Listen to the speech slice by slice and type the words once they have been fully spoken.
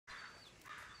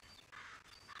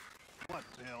What,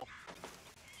 Bill?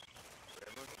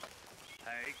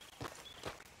 Hey.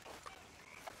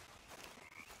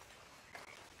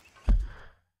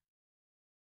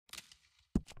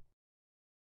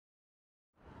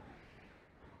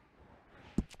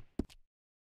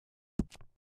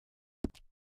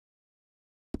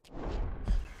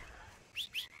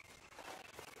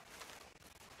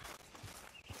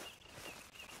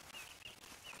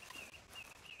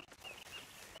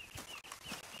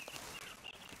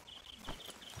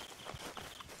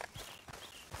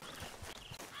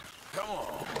 Come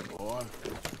on, boy.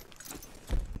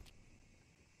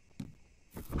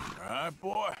 All right,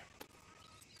 boy.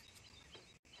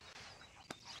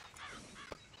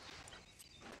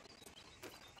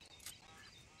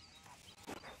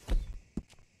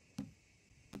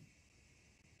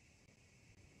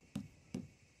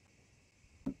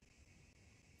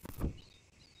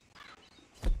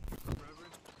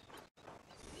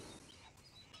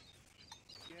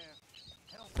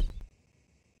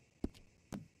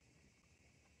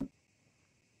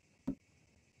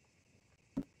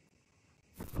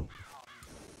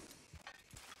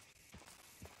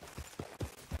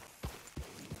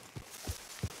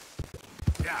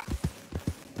 Yeah.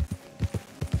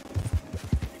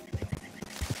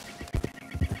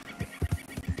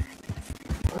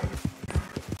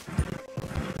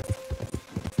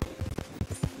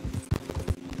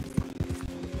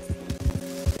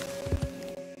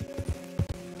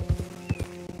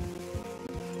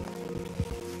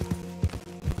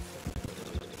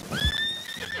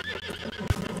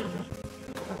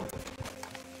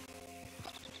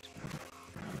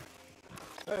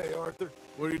 Hey, Arthur.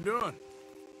 What are you doing?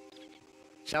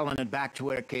 Selling it back to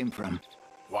where it came from.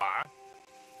 Why?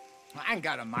 I ain't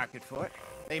got a market for it.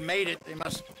 They made it, they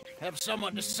must have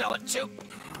someone to sell it to.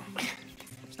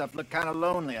 Stuff look kind of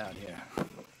lonely out here.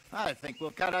 I think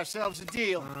we'll cut ourselves a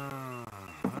deal.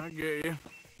 I get you.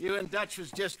 You and Dutch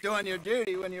was just doing your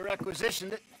duty when you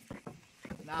requisitioned it.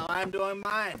 Now I'm doing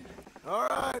mine. All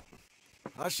right.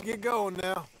 I should get going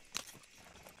now.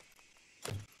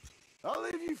 I'll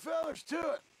leave you fellas to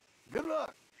it. Good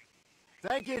luck.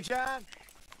 Thank you, John.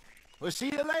 We'll see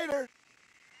you later.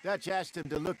 Dutch asked him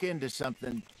to look into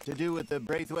something to do with the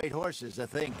Braithwaite horses, I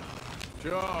think.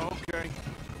 Sure, okay.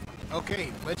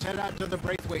 Okay, let's head out to the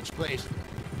Braithwaite's place.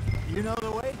 You know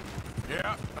the way?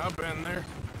 Yeah, I've been there.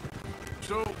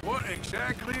 So, what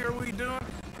exactly are we doing?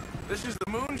 This is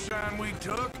the moonshine we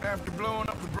took after blowing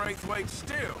up the Braithwaite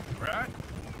still, right?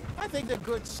 I think the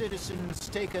good citizens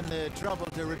taking the trouble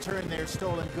to return their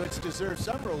stolen goods deserve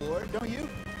some reward, don't you?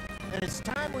 And it's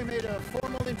time we made a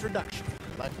formal introduction,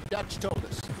 like Dutch told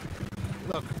us.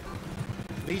 Look,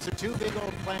 these are two big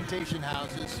old plantation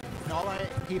houses, and all I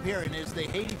keep hearing is they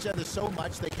hate each other so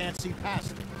much they can't see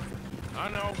past it. I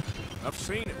know. I've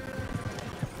seen it.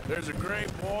 There's a gray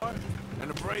boy and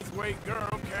a Braithwaite girl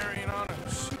carrying on a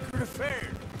secret affair.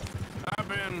 I've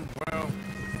been, well,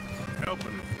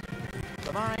 helping them.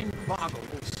 The mind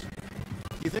boggles.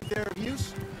 You think they're of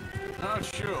use? Not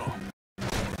sure.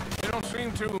 They don't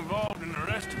seem too involved in the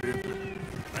rest of it, but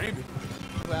maybe.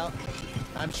 Well,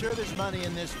 I'm sure there's money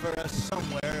in this for us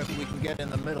somewhere if we can get in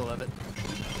the middle of it.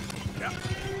 Yeah.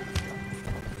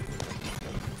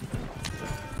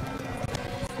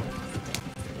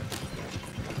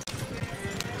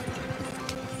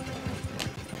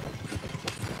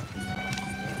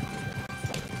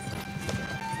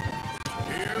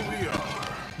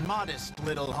 Modest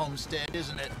little homestead,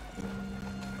 isn't it?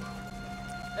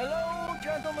 Hello,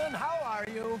 gentlemen. How are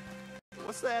you?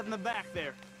 What's that in the back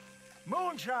there?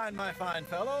 Moonshine, my fine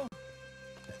fellow.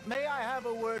 May I have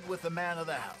a word with the man of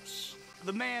the house?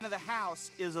 The man of the house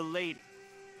is a lady,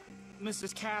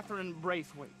 Mrs. Catherine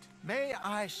Braithwaite. May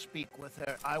I speak with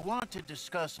her? I want to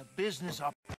discuss a business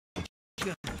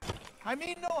opportunity. I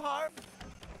mean no harm.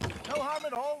 No harm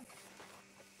at all.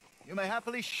 You may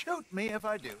happily shoot me if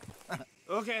I do.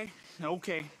 Okay.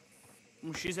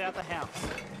 Well, she's at the house.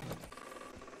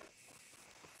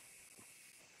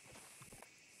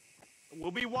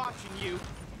 We'll be watching you.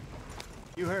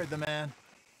 You heard the man.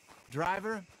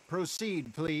 Driver,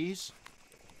 proceed, please.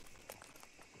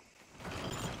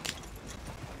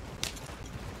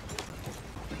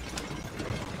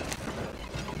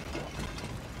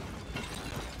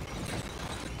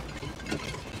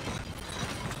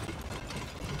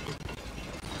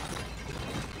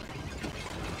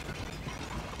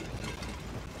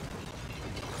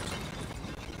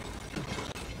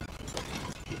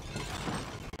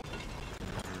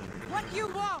 You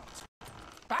won't!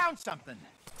 Found something.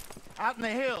 Out in the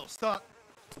hills. Thought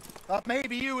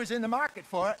maybe you was in the market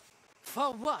for it.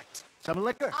 For what? Some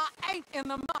liquor. I ain't in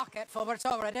the market pocket for what's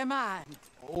already mine.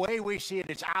 The way we see it,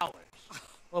 it's ours.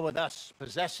 Well, with us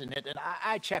possessing it, and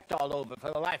I checked all over.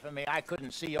 For the life of me, I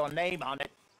couldn't see your name on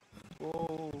it.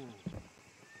 Oh.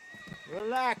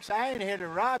 Relax, I ain't here to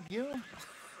rob you.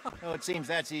 Oh, it seems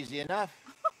that's easy enough.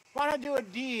 Why not do a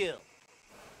deal?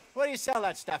 What do you sell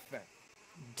that stuff for?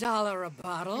 $1 a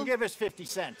bottle? You give us 50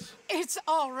 cents. It's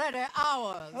already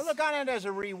ours. Well, look on it as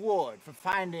a reward for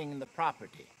finding the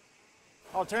property.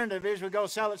 Alternative is we go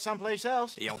sell it someplace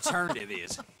else. The alternative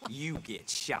is you get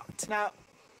shot. Now,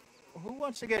 who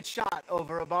wants to get shot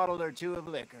over a bottle or two of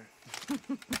liquor?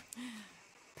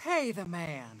 Pay the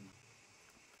man.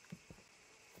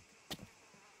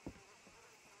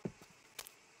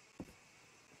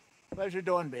 Pleasure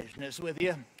doing business with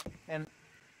you. And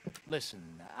listen,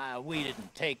 we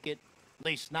didn't take it. At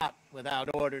least not without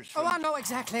orders from... Oh, I know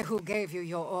exactly who gave you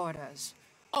your orders.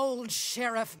 Old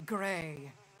Sheriff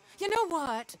Gray. You know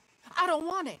what? I don't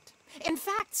want it. In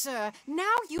fact, sir,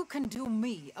 now you can do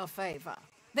me a favor.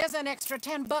 There's an extra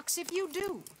 $10 if you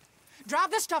do.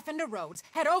 Drive the stuff into Rhodes,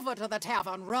 head over to the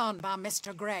tavern run by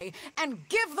Mr. Gray, and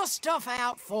give the stuff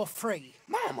out for free.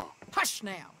 Mama! Hush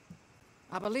now.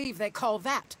 I believe they call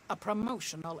that a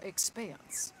promotional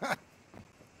expense.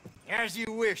 As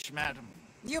you wish, madam.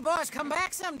 You boys come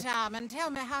back sometime and tell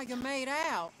me how you made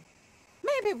out.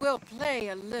 Maybe we'll play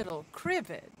a little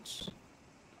cribbage.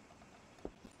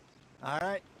 All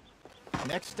right.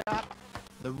 Next stop,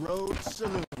 the Rhodes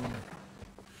Saloon.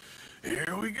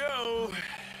 Here we go.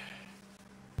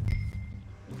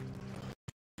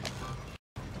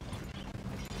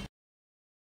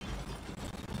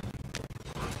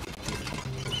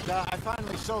 I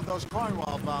finally sold those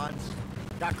Cornwall bonds.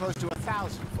 Got close to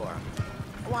 1,000 for them.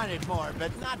 I wanted more,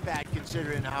 but not bad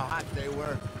considering how hot they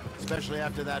were, especially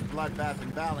after that bloodbath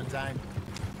in Valentine.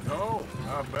 No,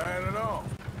 not bad at all.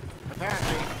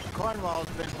 Apparently, Cornwall's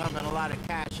been pumping a lot of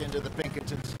cash into the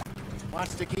Pinkertons.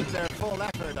 Wants to keep their full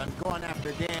effort on going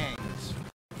after gangs.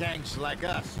 Gangs like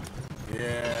us.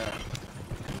 Yeah,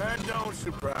 that don't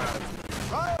surprise me.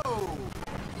 Oh!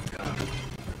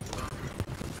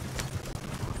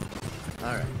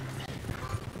 All right.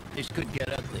 This could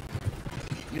get ugly.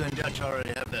 You and Dutch already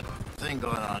have that thing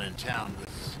going on in town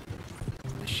with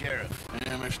the sheriff.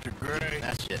 Yeah, Mr. Gray.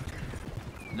 That's it.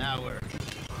 Now we're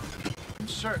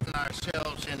inserting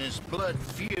ourselves in his blood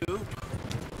feud.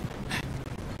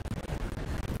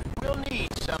 We'll need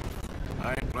something.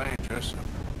 I ain't playing dress up.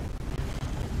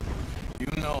 You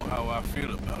know how I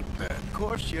feel about that. Of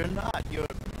course you're not. You're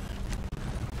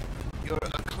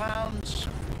a clown's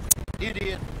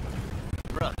idiot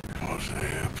brother.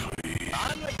 Hosea, please.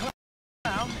 I'm the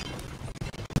clown.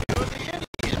 You're the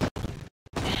idiot.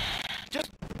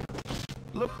 Just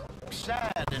look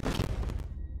sad and...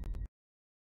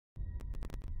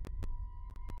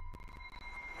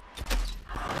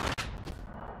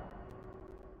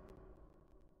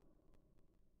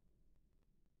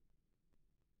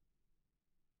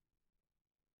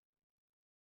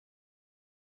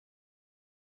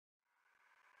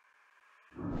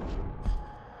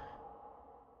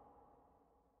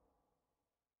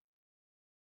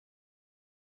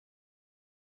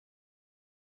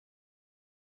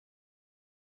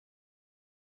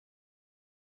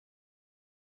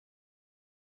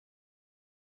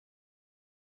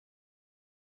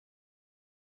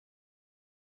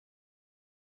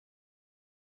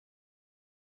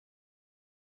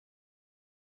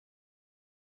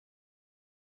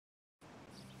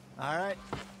 All right.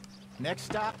 Next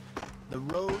stop, the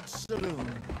Rhodes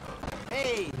Saloon.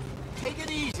 Hey, take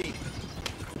it easy.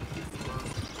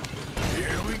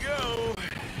 Here we go.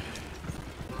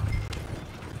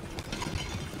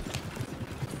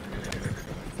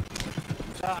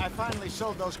 I finally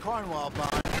sold those Cornwall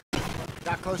bonds.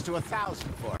 Got close to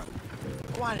 1,000 for them.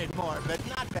 Wanted more, but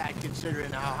not bad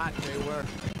considering how hot they were,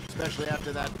 especially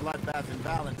after that bloodbath in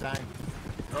Valentine.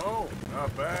 No,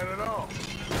 not bad at all.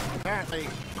 Apparently,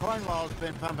 Cornwall's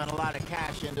been pumping a lot of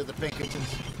cash into the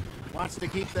Pinkertons. Wants to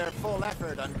keep their full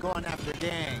effort on going after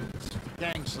gangs.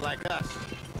 Gangs like us.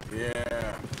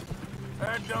 Yeah,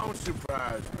 that don't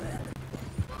surprise me.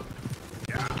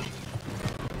 Yeah.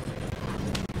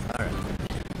 All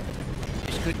right.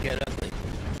 This could get ugly.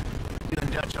 You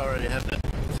and Dutch already have that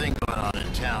thing going on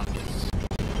in town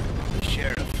with the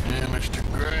sheriff. Yeah, Mr.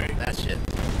 Gray. That's it.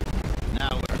 Now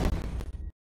we're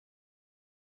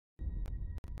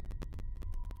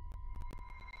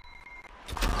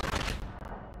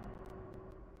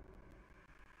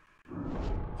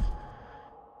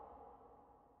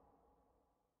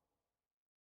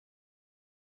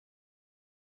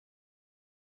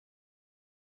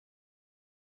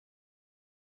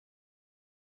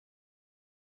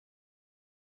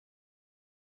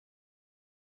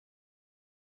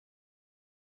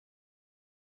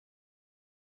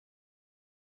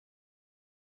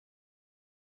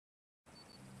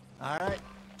All right.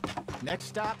 Next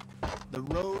stop, the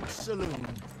Road Saloon.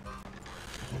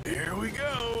 Here we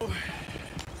go.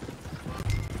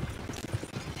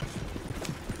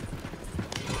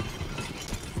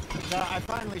 So I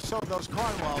finally sold those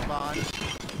Cornwall bonds.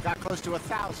 Got close to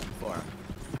 1,000 for them.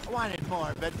 I wanted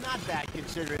more, but not that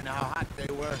considering how hot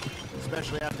they were,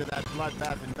 especially after that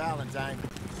bloodbath in Valentine.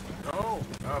 Oh,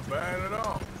 not bad at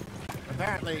all.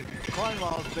 Apparently,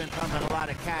 Cornwall's been pumping a lot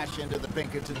of cash into the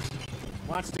Pinkertons.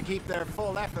 Wants to keep their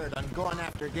full effort on going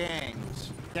after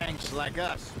gangs. Gangs like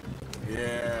us.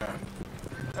 Yeah,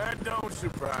 that don't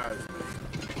surprise me.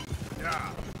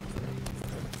 Yeah.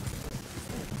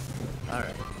 All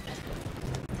right.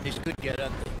 This could get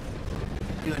ugly.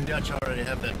 You and Dutch already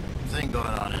have that thing going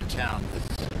on in town with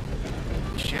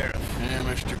the sheriff. Yeah,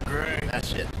 Mr. Gray.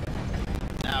 That's it.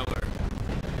 Now we're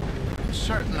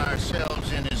inserting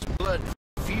ourselves in his blood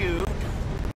feud.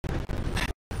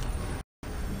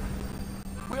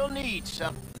 We'll need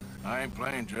something. I ain't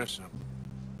playing dress-up.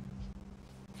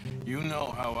 You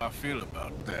know how I feel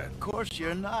about that. Of course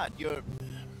you're not. You're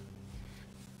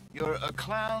a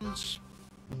clown's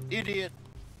idiot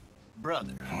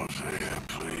brother. Hosea,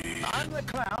 please. I'm the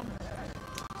clown.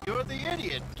 You're the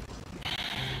idiot.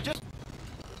 Just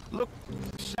look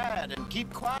sad and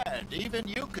keep quiet. Even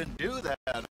you can do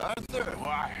that, Arthur. Oh,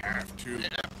 I have to.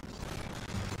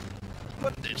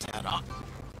 Put this hat on.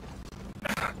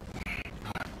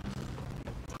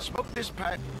 Smoke this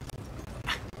pipe.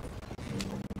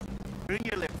 Bring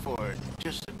your lip forward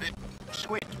just a bit.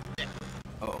 Squint.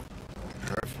 Oh,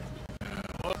 perfect.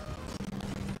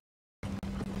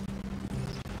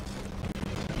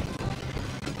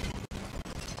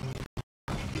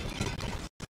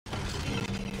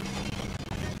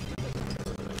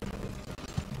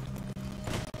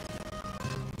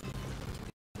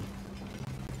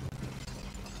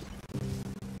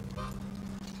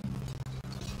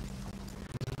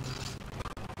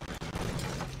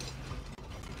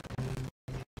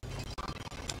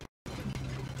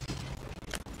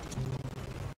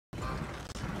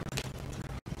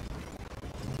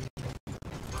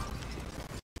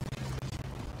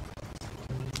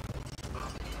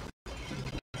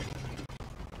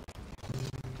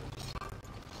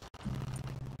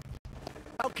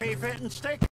 Okay, Fenton,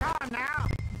 stay calm now.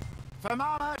 For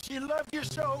Mama, she loved you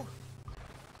so.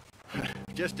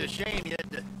 Just a shame you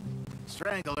had to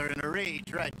strangle her in a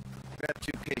rage, right? Grab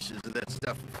 2 cases of that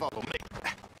stuff and follow me.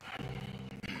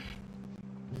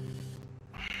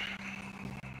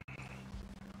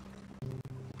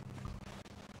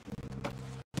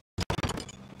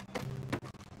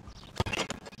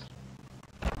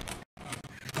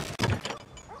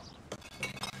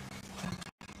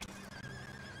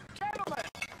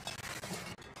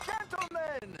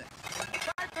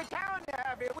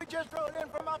 Just rode in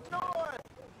from up north.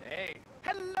 Hey.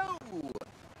 Hello.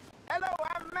 Hello,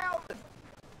 I'm Melvin.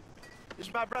 This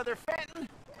is my brother Fenton.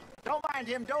 Don't mind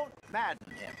him. Don't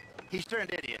madden him. He's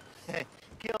turned idiot.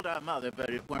 Killed our mother, but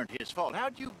it weren't his fault.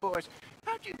 How'd you boys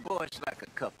like a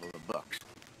couple of bucks?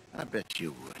 I bet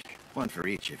you would. One for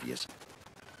each of you.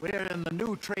 We're in the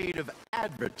new trade of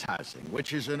advertising,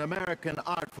 which is an American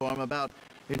art form about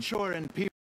ensuring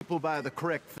people buy the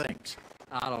correct things.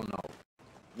 I don't know.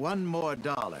 $1 more.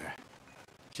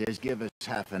 Says give us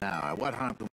half an hour. What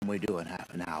harm can we do in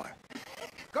half an hour?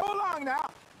 Go along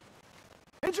now.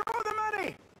 Enjoy the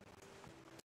money.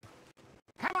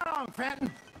 Come along, Fenton.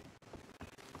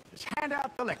 Just hand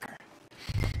out the liquor.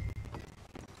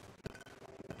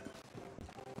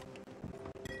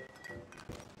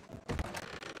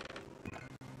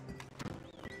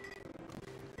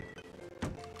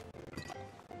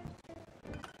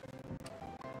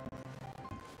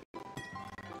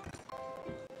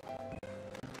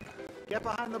 Get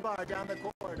behind the bar down the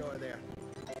corridor there.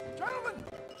 Gentlemen!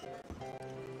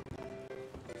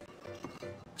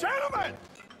 Gentlemen!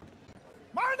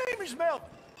 My name is Melvin.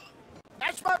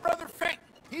 That's my brother Fenton.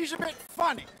 He's a bit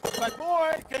funny, but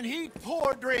boy, can he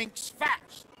pour drinks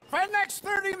fast. For the next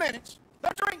 30 minutes,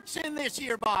 the drinks in this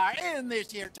here bar, in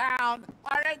this here town,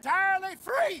 are entirely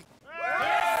free.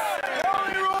 The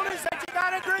only rule is that you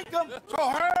gotta drink them, so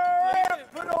hurry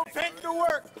up, put old Fenton to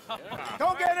work.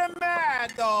 Don't get him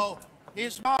mad, though.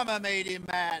 His mama made him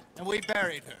mad, and we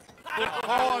buried her.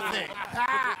 Poor thing.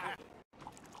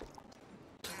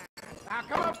 Now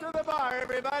come up to the bar,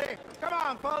 everybody. Come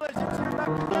on, fellas, it's your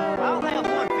lucky day. I'll have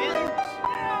one, Vince.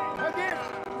 A gift.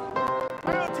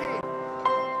 Bounty.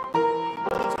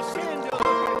 It's a sin to look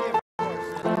at a gift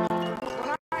horse. When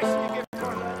I see a gift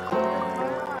horse,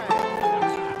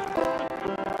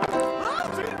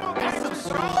 That's some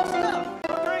strong stuff.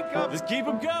 drink up. Just keep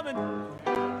them coming.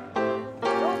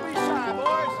 Don't be shy,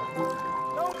 boys.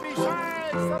 Don't be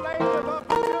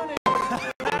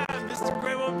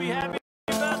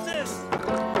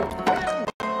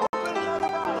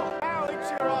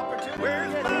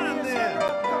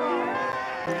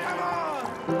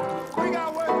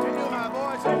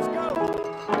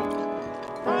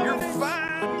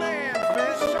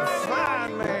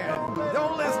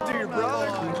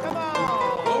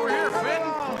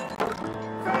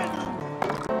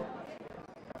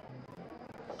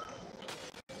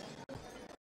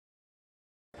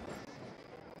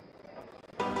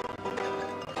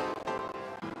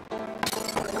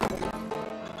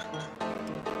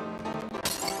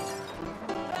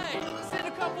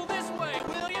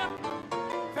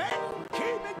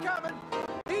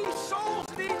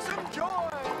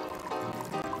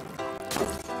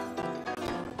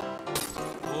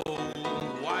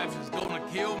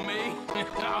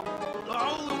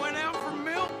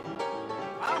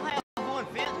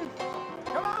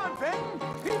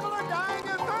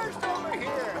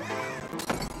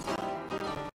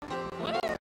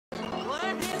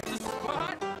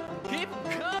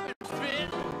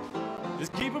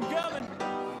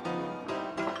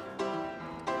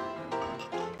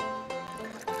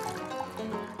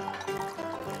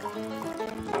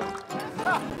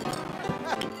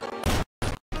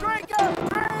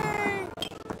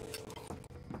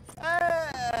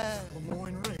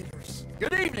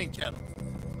Good evening, gentlemen.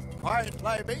 Quiet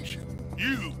libation.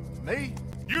 You! Me?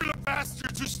 You're the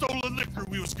bastards who stole the liquor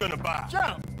we was gonna buy!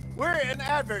 Gentlemen, we're in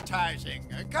advertising.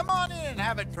 Come on in and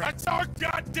have it drank. That's our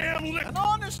goddamn liquor! An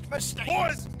honest mistake.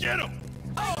 Boys, get him!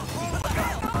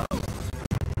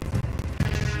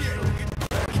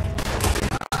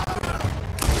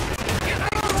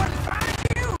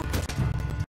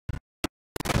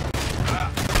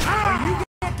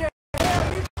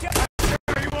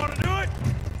 You wanna do it?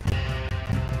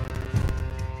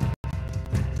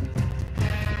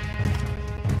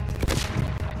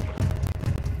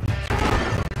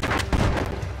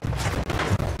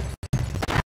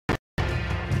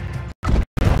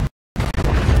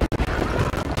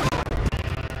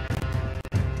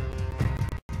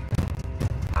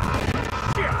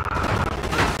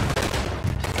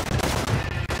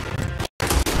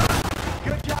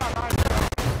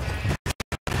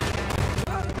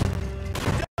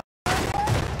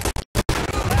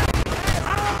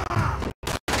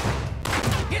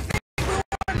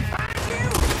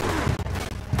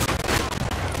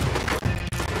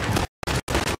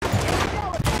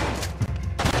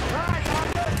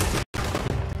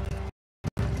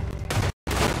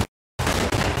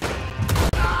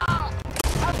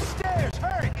 Upstairs,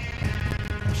 hurry!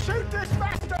 Shoot this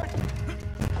bastard!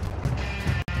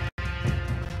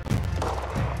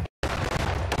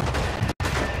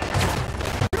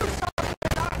 Do something,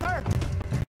 Arthur!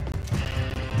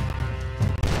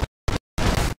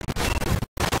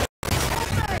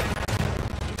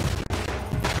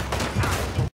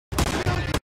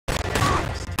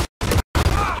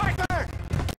 Arthur!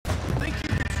 Think you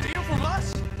can steal from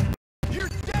us? You're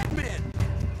dead men!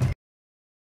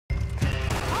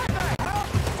 Arthur, help!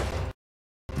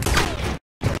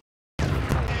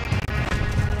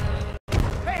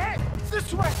 Hey, hey!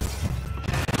 This way!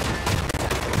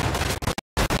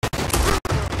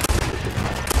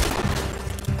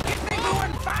 You think we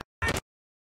wouldn't find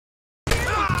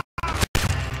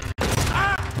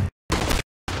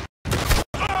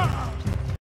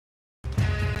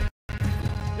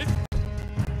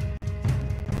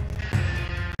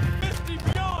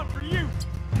 $50 beyond for you!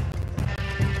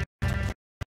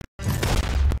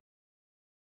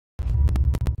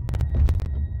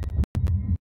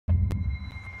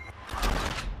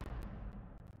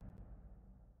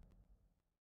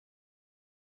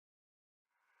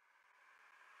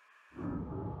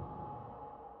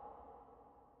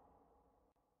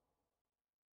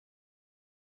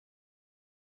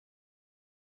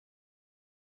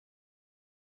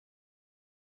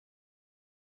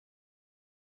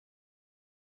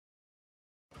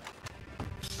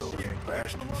 Stole that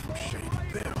bastard from Shady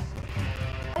Bill.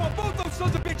 I want both those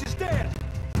sons of bitches dead!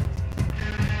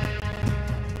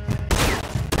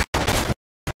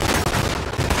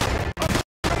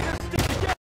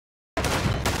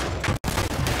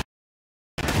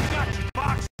 got your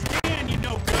box in, you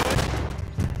no good?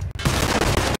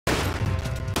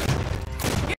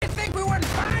 You think we wouldn't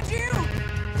find you?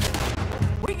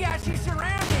 We got you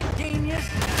surrounded, genius!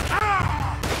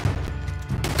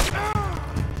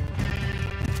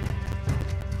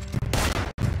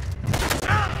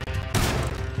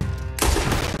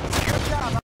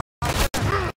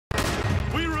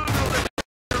 We run over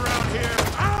around here!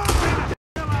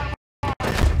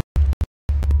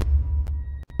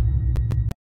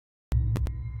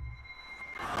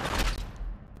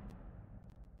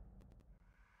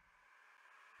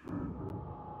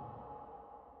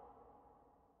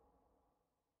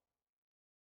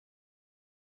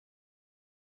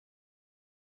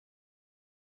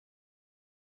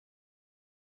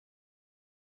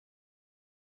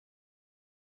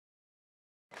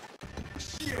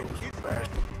 Stole that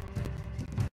bastard.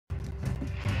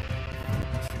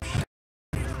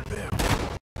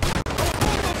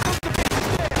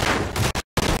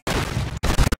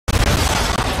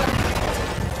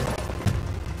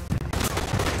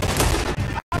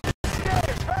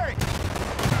 Upstairs, hurry!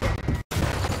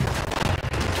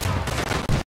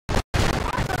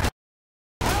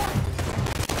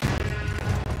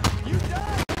 You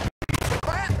done?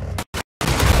 Crap!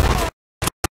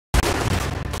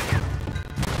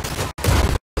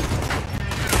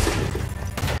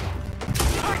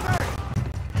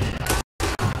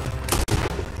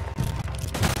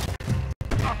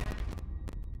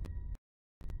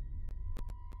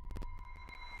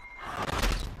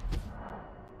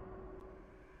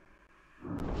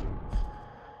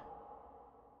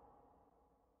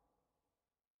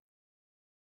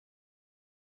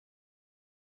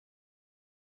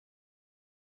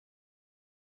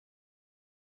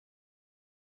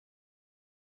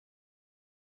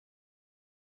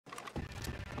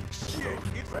 Stole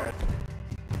that bastard.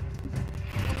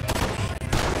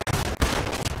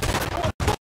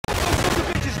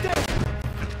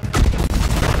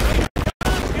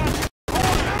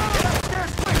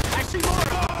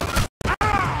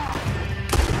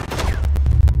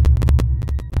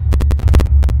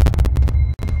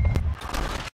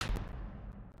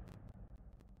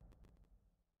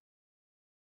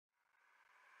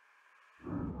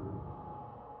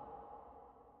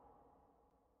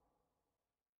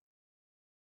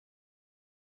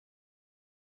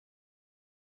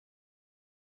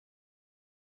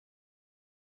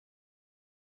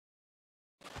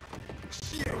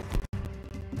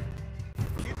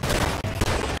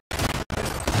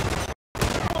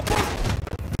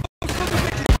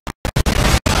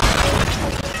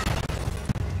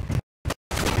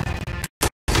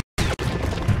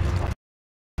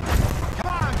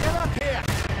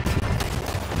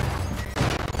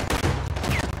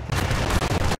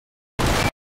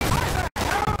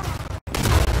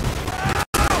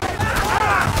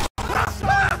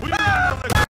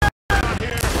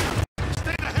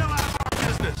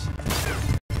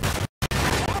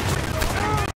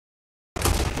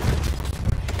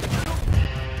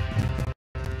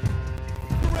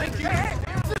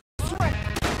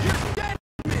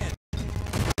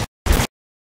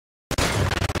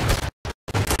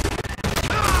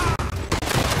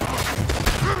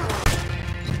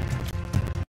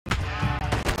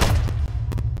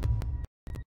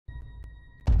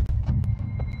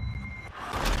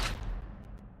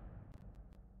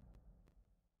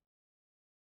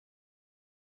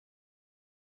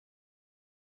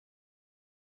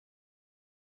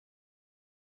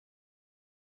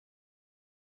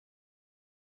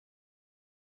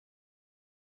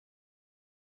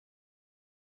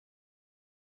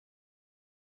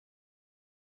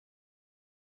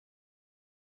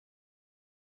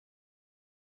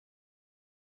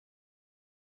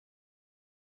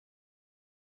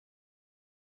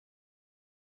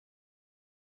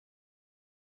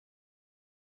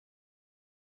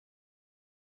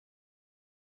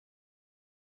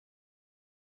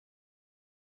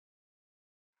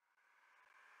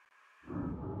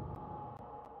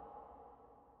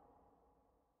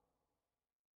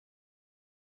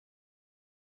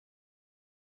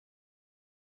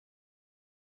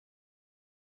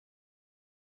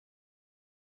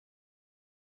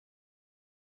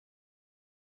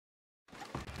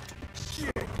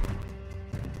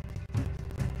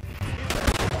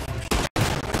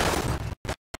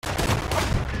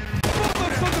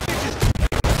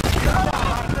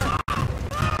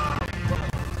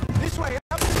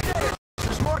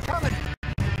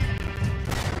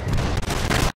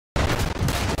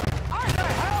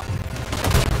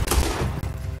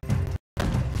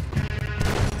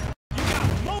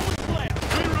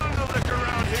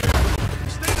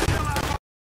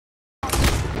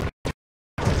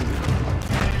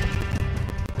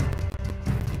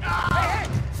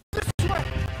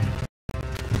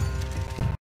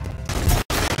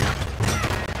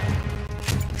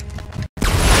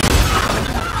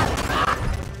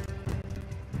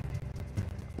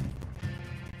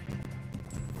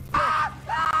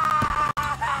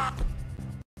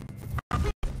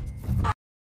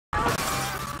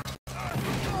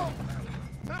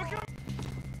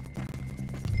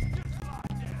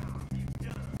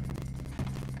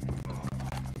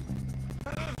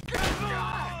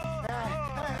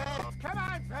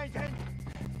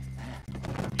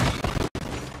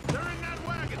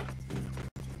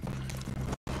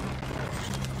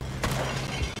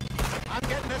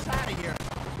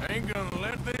 Ain't gonna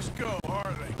let this go,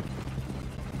 are they?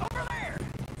 Over there!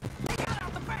 They got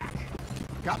out the back!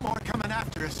 Got more coming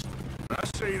after us. I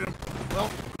see them. Well,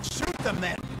 shoot them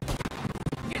then.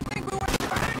 You think we wouldn't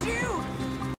find you?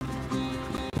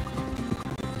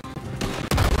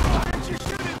 Why aren't you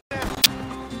shooting them?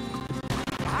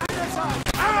 Behind us on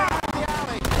the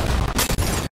alley.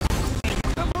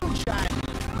 The moonshine.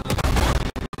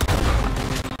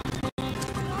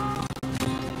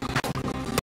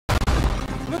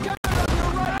 Look out on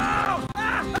your right!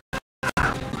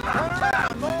 Turn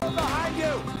around, more behind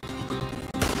you!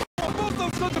 Oh, both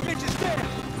those sons of bitches dead!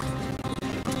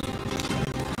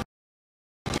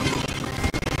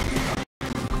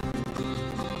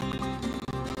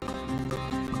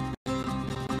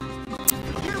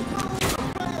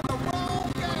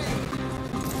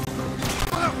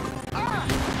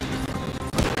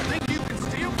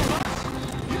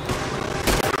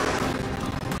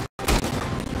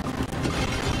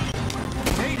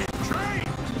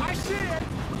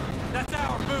 That's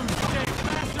our food, Jake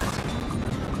bastards!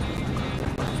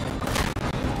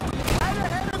 Right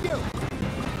ahead of you!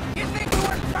 You think we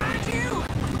wouldn't find you?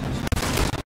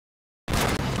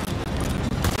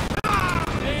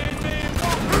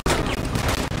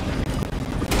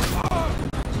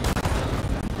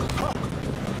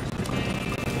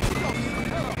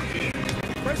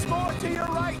 There's more to your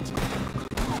right!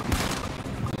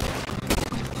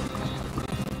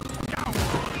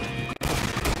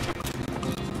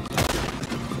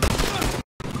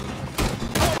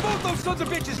 Both those sons of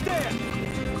bitches dead!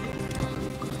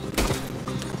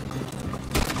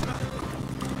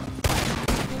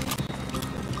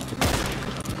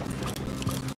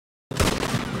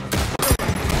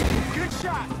 Good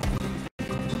shot!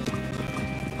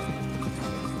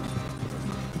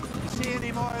 See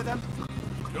any more of them?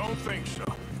 Don't think so.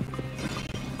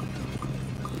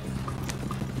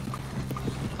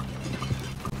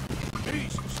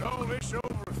 Jesus, all this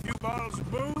over a few bottles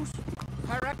of booze?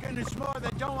 I reckon it's more they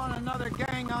don't want another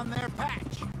gang on their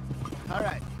patch. All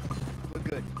right, we're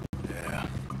good. Yeah.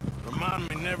 Remind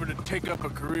me never to take up a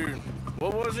career in,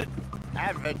 what was it?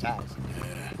 Advertising.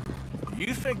 Yeah.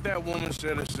 You think that woman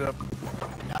set us up?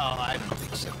 No, I don't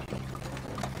think so.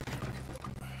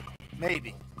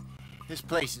 Maybe. This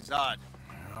place is odd.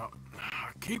 I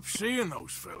keep seeing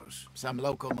those fellas. Some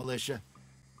local militia.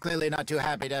 Clearly not too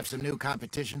happy to have some new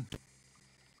competition.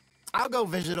 I'll go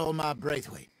visit old Ma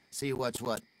Braithwaite, see what's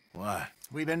what. Why?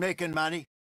 We've been making money.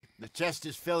 The chest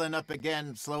is filling up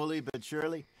again, slowly but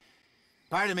surely.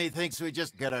 Part of me thinks we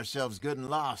just get ourselves good and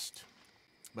lost.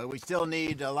 But we still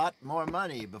need a lot more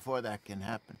money before that can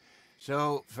happen.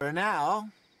 So, for now,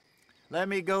 let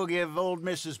me go give old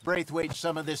Mrs. Braithwaite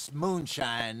some of this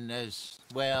moonshine as,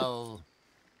 well,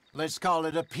 let's call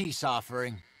it a peace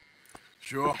offering.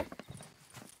 Sure.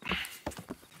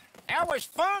 That was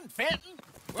fun, Fenton.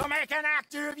 We'll make an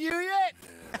actor of you yet.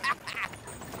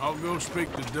 I'll go speak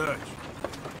to Dutch.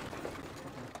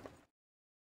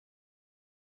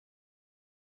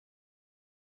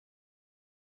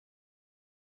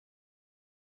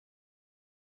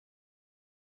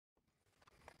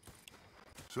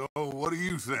 So, what do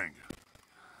you think?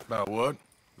 About what?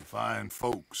 The fine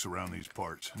folks around these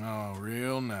parts. Oh,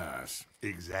 real nice.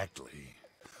 Exactly.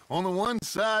 On the one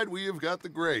side, we have got the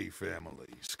Gray family.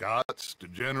 Scots,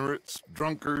 degenerates,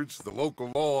 drunkards, the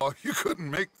local law. You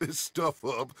couldn't make this stuff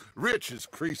up. Rich as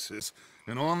Croesus.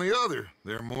 And on the other,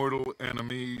 their mortal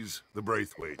enemies, the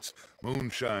Braithwaites.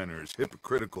 Moonshiners,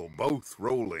 hypocritical, both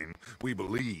rolling, we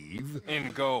believe.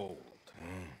 In gold.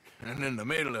 And in the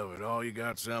middle of it all, you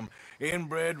got some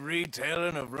inbred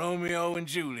retelling of Romeo and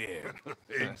Juliet.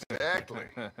 Exactly.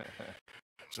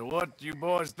 So what you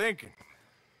boys thinking?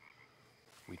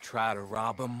 We try to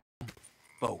rob them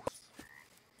both.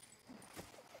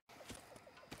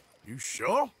 You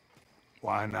sure?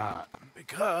 Why not?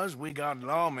 Because we got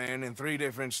lawmen in 3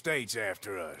 different states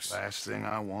after us. Last thing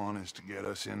I want is to get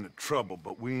us into trouble,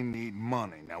 but we need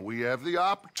money. Now, we have the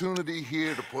opportunity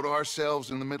here to put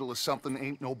ourselves in the middle of something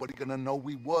ain't nobody gonna know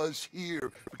we was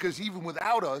here. Because even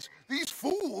without us, these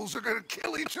fools are gonna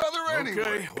kill each other anyway.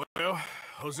 Okay, well,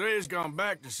 Hosea's gone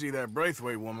back to see that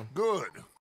Braithwaite woman. Good.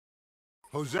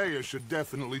 Hosea should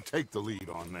definitely take the lead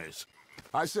on this.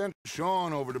 I sent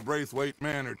Sean over to Braithwaite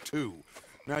Manor, too.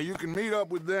 Now, you can meet up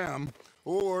with them,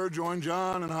 or join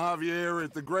John and Javier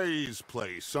at the Gray's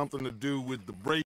place. Something to do with the